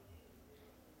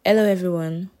Hello,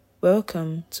 everyone.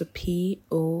 Welcome to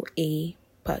POA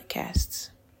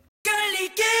Podcasts.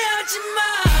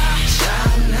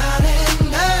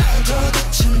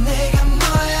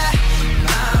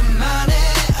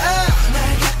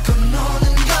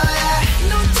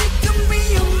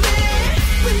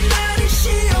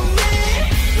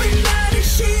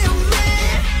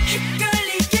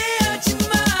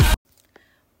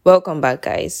 Welcome back,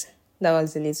 guys. That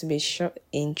was a little bit short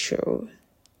intro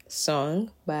song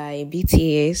by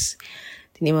BTS.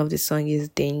 The name of the song is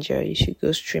Danger. You should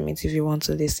go stream it if you want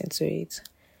to listen to it.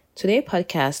 Today's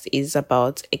podcast is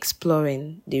about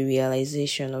exploring the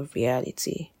realization of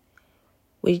reality,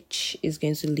 which is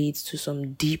going to lead to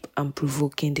some deep and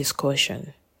provoking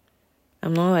discussion.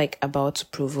 I'm not about to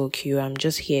provoke you. I'm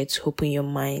just here to open your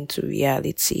mind to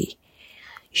reality.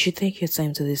 You should take your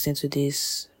time to listen to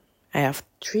this. I have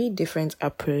 3 different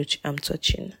approaches I'm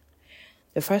touching.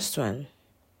 The first one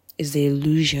is the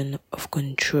illusion of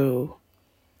control.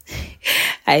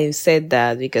 I said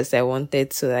that because I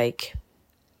wanted to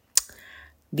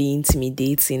be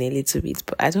intimidating a little bit,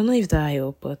 but I don't know if that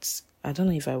helped, but I don't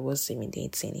know if I was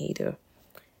intimidating either.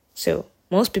 So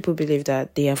most people believe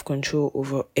that they have control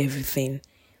over everything.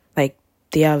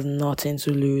 They have nothing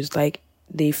to lose.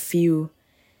 They feel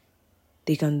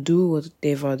they can do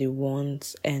whatever they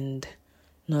want and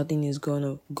nothing is going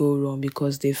to go wrong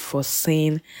because they've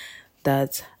foreseen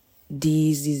that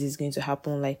this is going to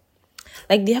happen. Like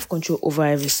they have control over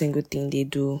every single thing they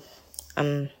do.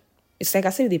 It's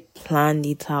as if they planned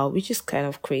it out, which is kind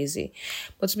of crazy.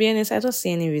 But to be honest, I don't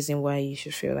see any reason why you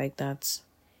should feel like that.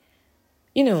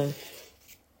 To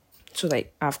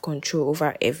have control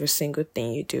over every single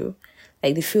thing you do.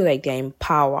 They feel like they're in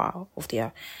power of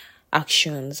their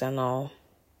actions and all.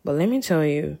 But let me tell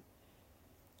you,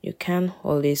 you can't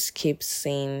always keep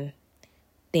seeing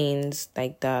things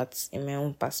like that in my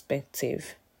own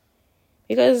perspective.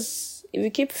 Because if you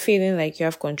keep feeling like you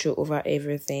have control over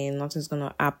everything, nothing's going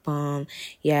to happen,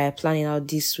 planning out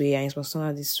this way and it's supposed to turn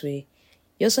out this way,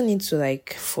 you also need to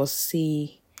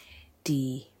foresee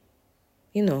the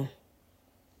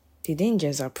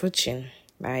dangers approaching.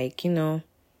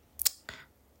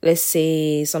 Let's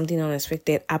say something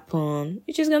unexpected happen,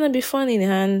 which is going to be funny,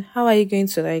 and how are you going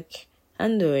to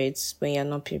handle it when you're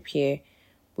not prepared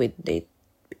with the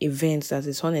events that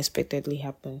is unexpectedly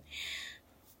happen?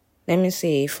 Let me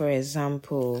say, for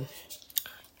example,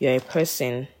 you're a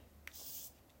person.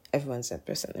 Everyone's a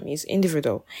person. It's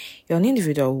individual. You're an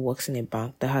individual who works in a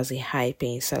bank that has a high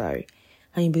paying salary,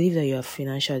 and you believe that you are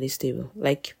financially stable.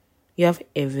 You have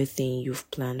everything you've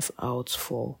planned out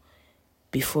for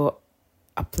before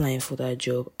applying for that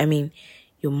job.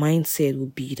 Your mindset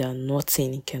would be that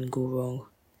nothing can go wrong.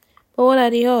 But what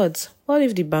are the odds? What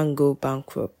if the bank go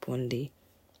bankrupt one day?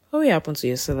 What will happen to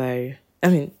your salary?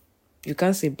 You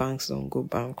can't say banks don't go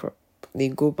bankrupt. They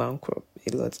go bankrupt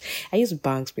a lot. I use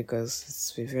banks because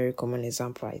it's a very common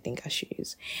example I think I should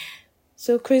use.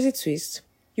 So, crazy twist.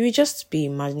 You will just be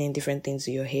imagining different things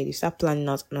in your head. You start planning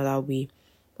out another way.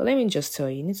 But let me just tell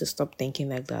you, you need to stop thinking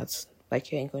like that.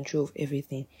 Like you're in control of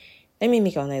everything. Let me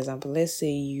make another example. Let's say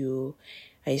you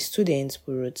are a student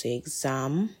who wrote an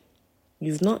exam.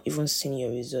 You've not even seen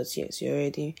your results yet. So you're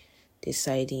already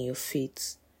deciding your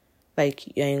fate.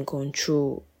 You're in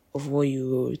control of what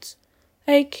you wrote.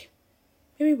 Baby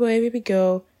boy, baby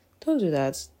girl, don't do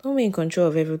that. Don't be in control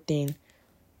of everything.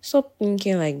 Stop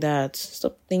thinking like that.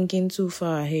 Stop thinking too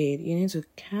far ahead. You need to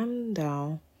calm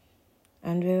down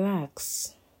and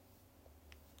relax.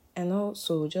 And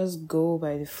also just go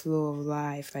by the flow of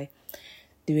life.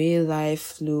 The way life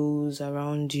flows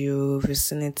around you,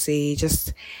 vicinity.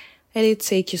 Just let it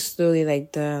take you slowly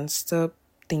like that and stop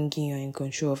thinking you're in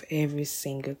control of every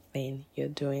single thing you're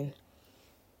doing.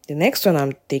 The next one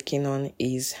I'm taking on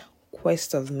is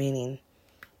quest of meaning.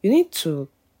 You need to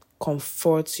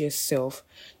comfort yourself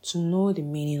to know the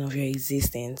meaning of your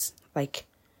existence. I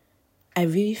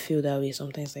really feel that way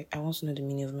sometimes. I want to know the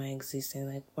meaning of my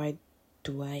existence. Why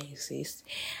do I exist?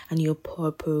 And your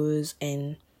purpose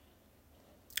and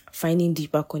finding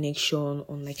deeper connection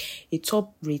on a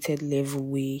top rated level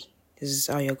way. This is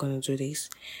how you're going to do this.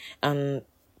 And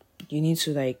you need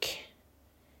to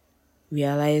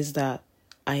realize that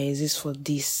I exist for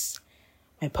this.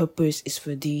 My purpose is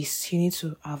for this. You need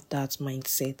to have that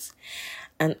mindset.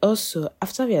 And also,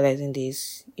 after realizing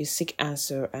this, you seek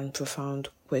answer and profound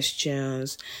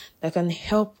questions that can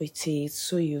help with it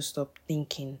so you stop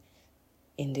thinking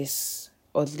in this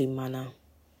oddly manner.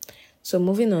 So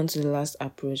moving on to the last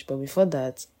approach, but before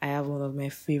that, I have one of my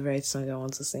favorite songs I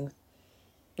want to sing.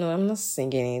 No, I'm not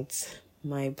singing it.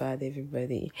 My bad,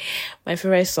 everybody. My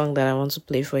favorite song that I want to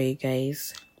play for you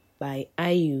guys by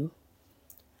IU,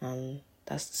 And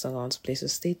that's the song I want to play. So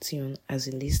stay tuned as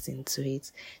you listen to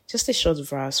it. Just a short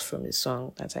verse from the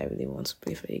song that I really want to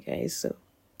play for you guys. So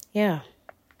yeah.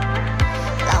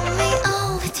 Love me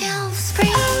all with your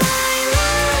spring.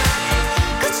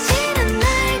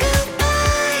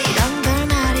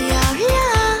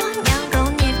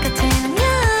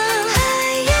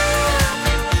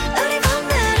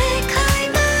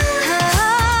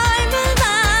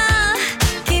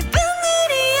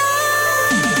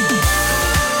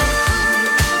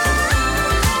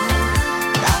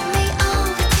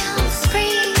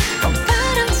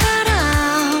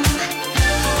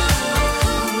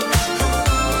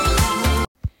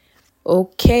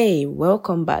 Okay,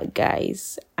 welcome back,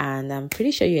 guys, and I'm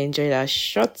pretty sure you enjoyed our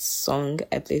short song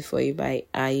I played for you by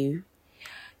IU.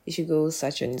 You should go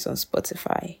search on it on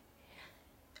Spotify.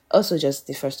 Also, just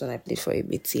the first one I played for you,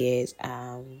 BTS.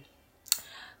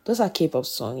 Those are K-pop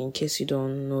songs. In case you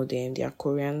don't know them, they are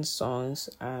Korean songs,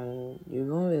 and you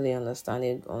won't really understand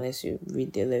it unless you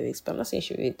read the lyrics. But I'm not saying you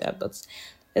should read that. But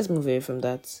let's move away from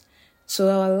that. So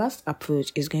our last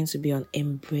approach is going to be on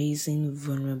embracing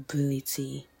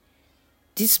vulnerability.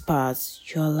 This part,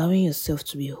 you're allowing yourself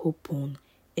to be open,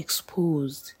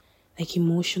 exposed, like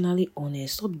emotionally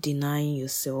honest. Stop denying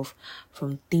yourself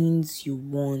from things you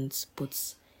want,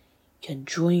 but you're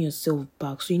drawing yourself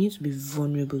back. So you need to be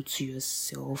vulnerable to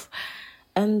yourself.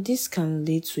 And this can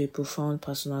lead to a profound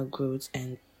personal growth.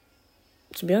 And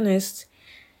to be honest,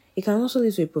 it can also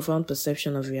lead to a profound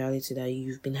perception of reality that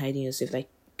you've been hiding yourself. Like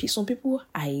some people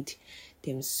hide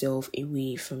themselves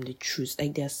away from the truth,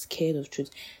 like they're scared of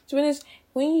truth. To be honest,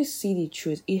 when you see the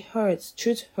truth, it hurts.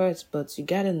 Truth hurts, but you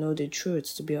gotta know the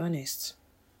truth, to be honest.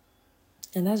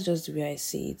 And that's just the way I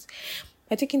see it.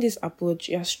 By taking this approach,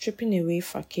 you're stripping away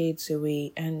facades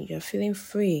away and you're feeling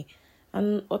free.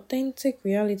 And authentic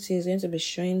reality is going to be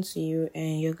shown to you,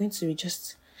 and you're going to be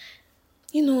just,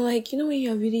 when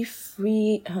you're really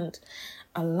free and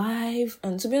alive.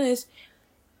 And to be honest,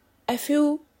 I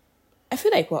feel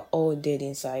like we're all dead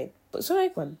inside, but it's not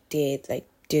like we're dead,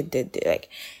 like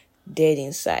dead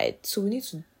inside. So we need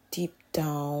to deep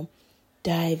down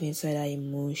dive inside our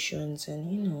emotions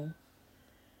and,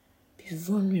 be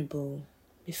vulnerable,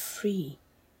 be free,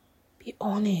 be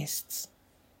honest.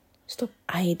 Stop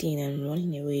hiding and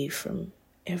running away from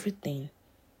everything.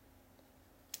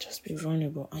 Just be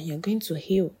vulnerable and you're going to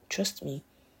heal. Trust me,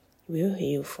 you will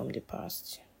heal from the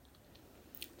past.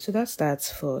 So that's that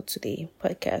for today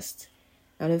podcast.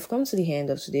 And we've come to the end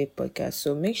of today's podcast.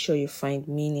 So make sure you find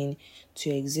meaning to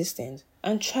your existence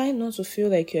and try not to feel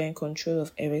like you're in control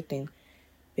of everything,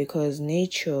 because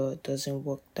nature doesn't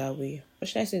work that way. Or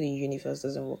should I say the universe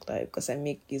doesn't work that way? Because I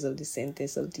make use of the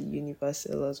sentence of the universe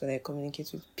a lot when I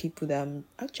communicate with people that I'm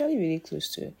actually really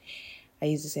close to. I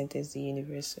use the sentence the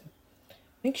universe. So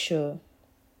make sure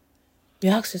you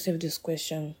ask yourself this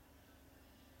question.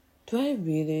 Do I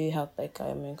really have like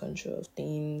I'm in control of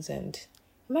things, and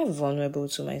am I vulnerable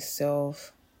to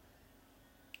myself?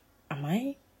 Am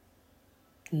I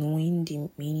knowing the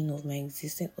meaning of my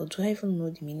existence, or do I even know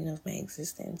the meaning of my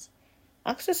existence?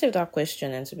 Ask yourself that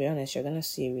question, and to be honest, you're going to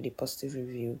see a really positive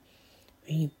review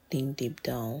when you think deep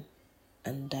down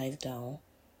and dive down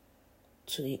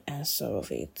to the answer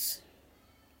of it.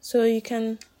 So you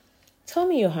can tell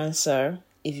me your answer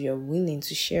if you're willing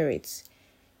to share it.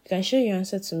 You can share your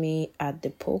answer to me at the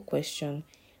poll question,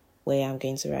 where I'm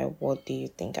going to write, what do you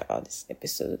think about this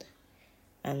episode?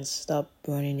 And stop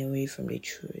running away from the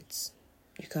truth.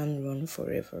 You can't run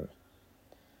forever.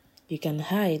 You can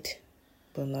hide,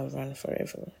 but not run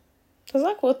forever. Does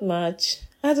that quote match?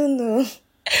 I don't know.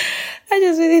 I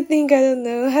just really think, I don't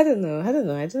know. I don't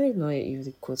even know if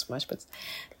the quotes match, but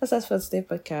that's for today's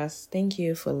podcast. Thank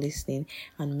you for listening,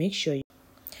 and make sure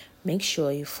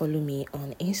you follow me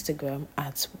on Instagram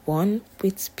at One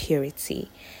With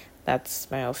Purity. That's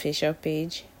my official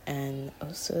page, and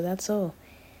also that's all.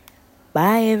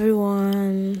 Bye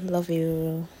everyone. Love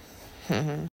you.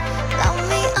 Love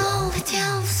me all with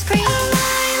your